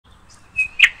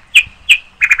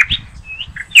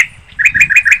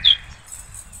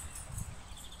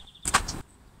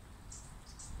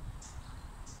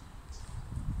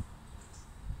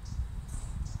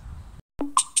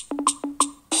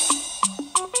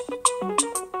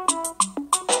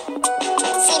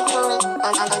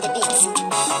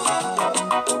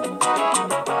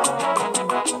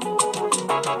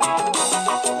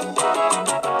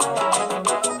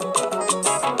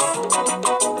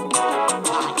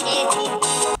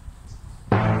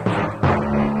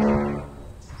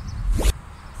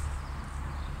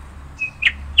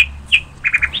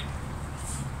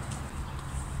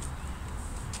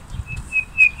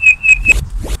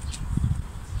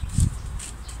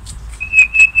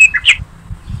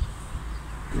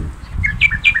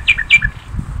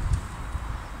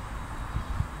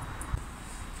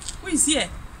Who is here?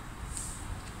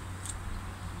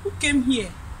 Who came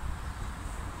here?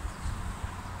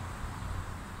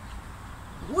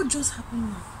 What just happened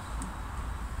now?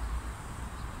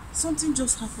 Something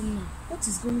just happened now. What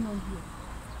is going on here?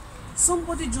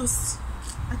 Somebody just...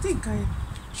 I think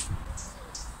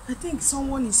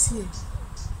someone is here.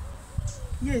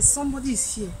 Yes, somebody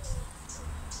is here.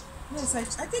 Yes, I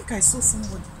think I saw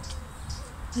somebody.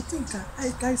 I think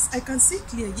I can see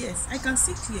clear. Yes, I can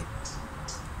see clear.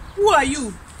 Who are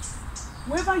you?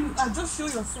 Whoever you are, just show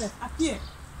yourself. Appear.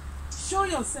 Show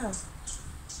yourself.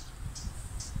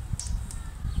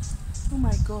 Oh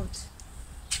my God.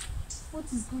 What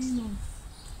is going on?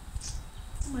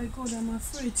 Oh my God, I'm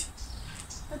afraid.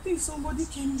 I think somebody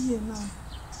came here now.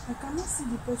 I cannot see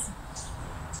the person.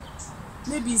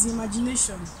 Maybe it's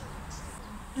imagination.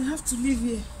 I have to leave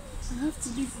here. I have to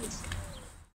leave here.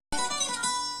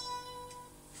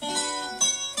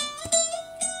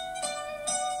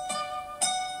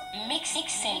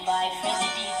 Mixing by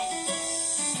Frizzy.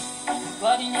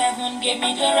 God in heaven gave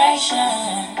me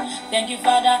direction. Thank you,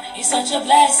 Father, it's such a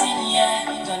blessing,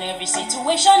 yeah. Turn every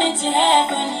situation into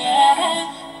heaven, yeah.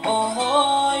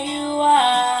 Oh, you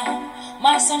are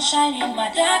my sunshine in my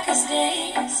darkest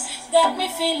days. Got me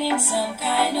feeling some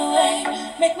kind of way.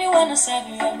 Make me wanna serve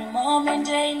you every moment,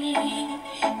 daily.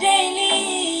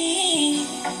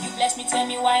 You bless me, tell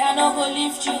me why I no go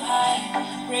lift you high.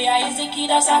 Prayer is the key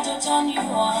that's how to turn you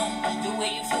on. The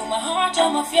way you fill my heart,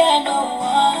 I'ma fear no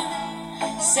one.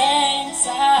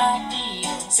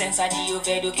 Senza Dio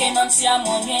vedo che non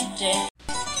siamo niente.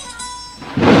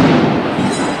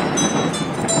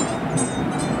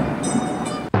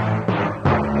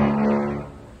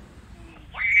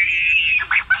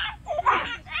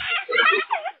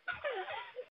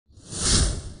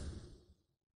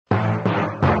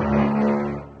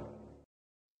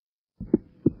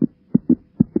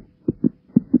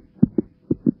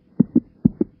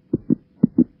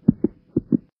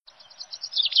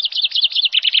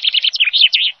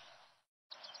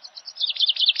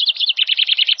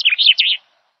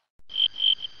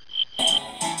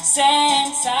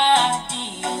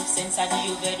 Senza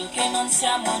Dio vedo che non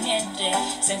siamo niente.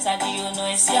 Senza Dio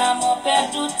noi siamo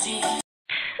perduti.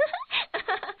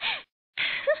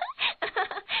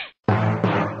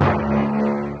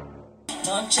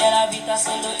 Non c'è la vita,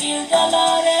 solo il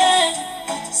dolore.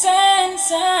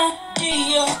 Senza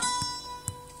Dio.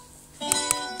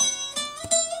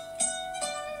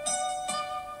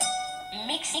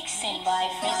 Mixing by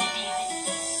Frizzy.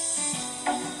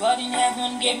 God in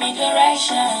heaven gave me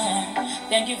direction.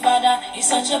 Thank you, Father, it's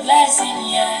such a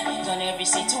blessing, yeah. Turn every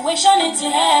situation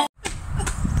into heaven.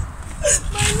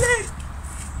 My leg!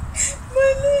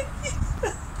 My leg!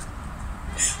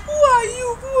 Who are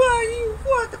you? Who are you?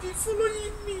 Who are you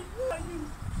following me? Who are you?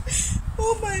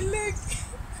 Oh, my leg!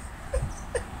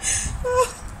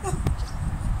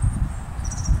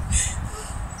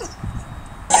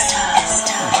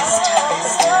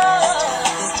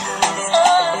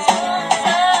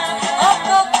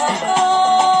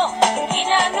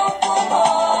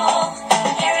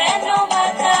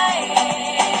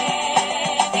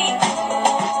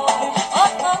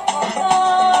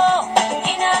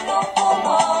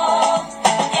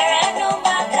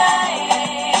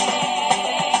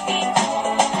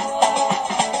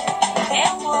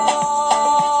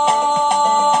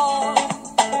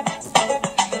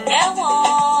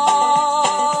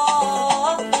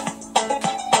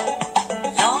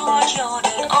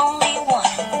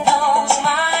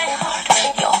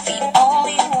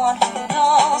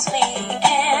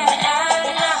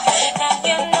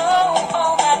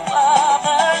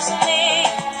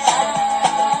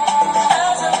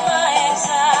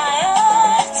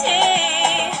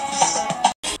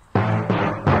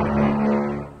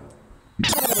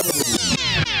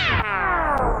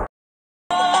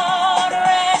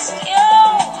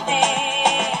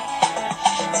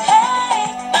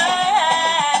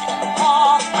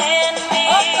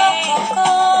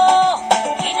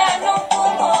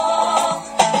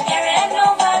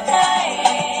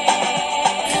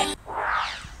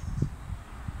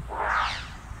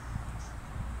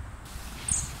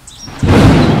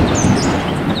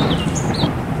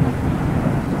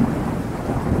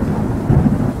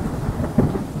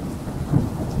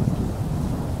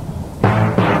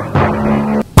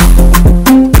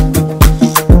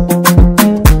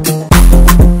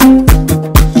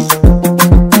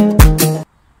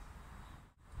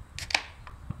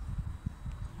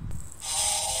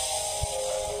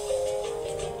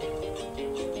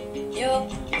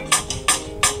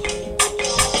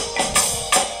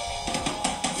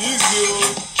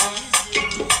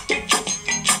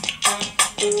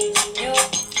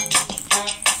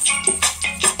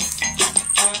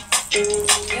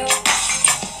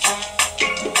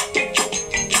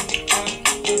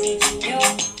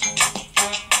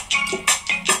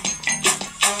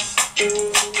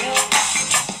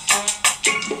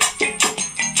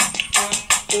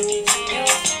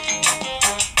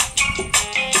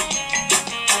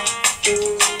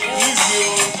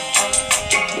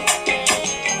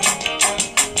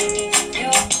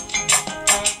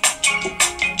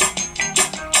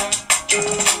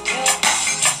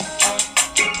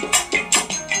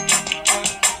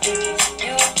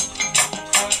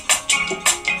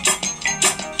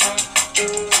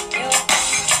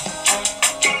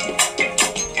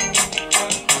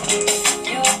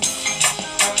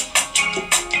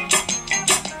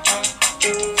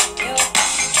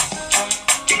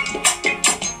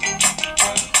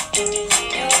 You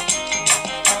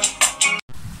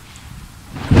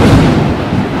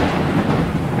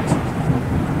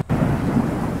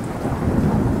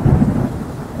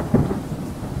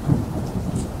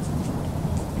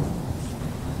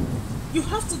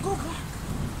have to go back.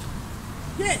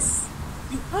 Yes,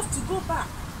 you have to go back.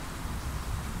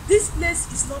 This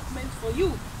place is not meant for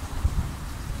you.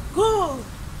 Go.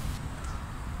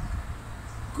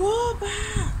 Go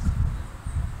back.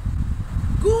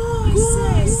 Go.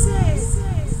 I say.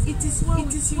 It is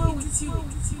well with you.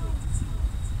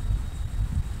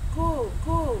 Go.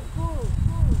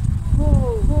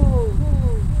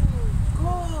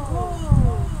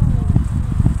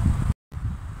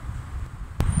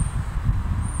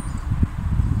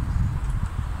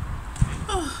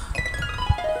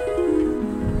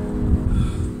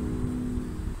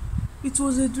 It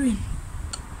was a dream.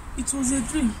 It was a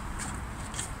dream.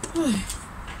 Oh,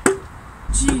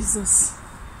 Jesus.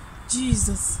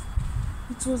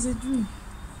 It was a dream.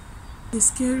 A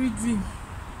scary dream.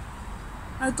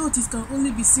 I thought it can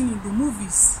only be seen in the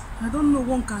movies. I don't know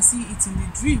one can see it in the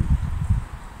dream.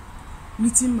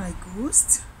 Meeting my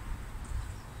ghost?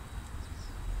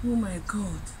 Oh my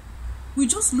God. We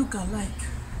just look alike.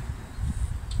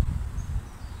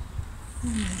 Oh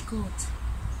my God.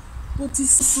 But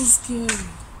it's so scary.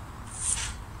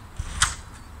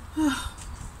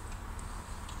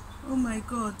 Oh my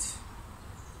God.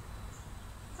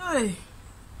 Hey.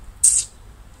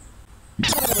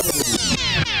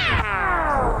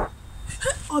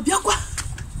 Obiakwa.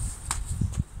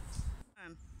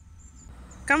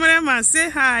 Cameraman, say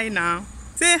hi now.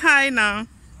 Say hi now.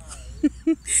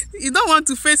 You don't want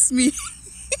to face me.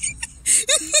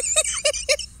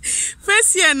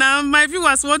 Face here now. My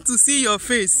viewers want to see your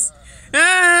face.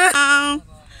 My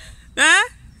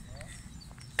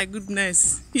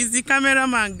goodness. He's the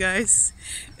cameraman, guys.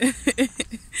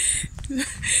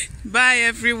 Bye,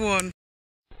 everyone.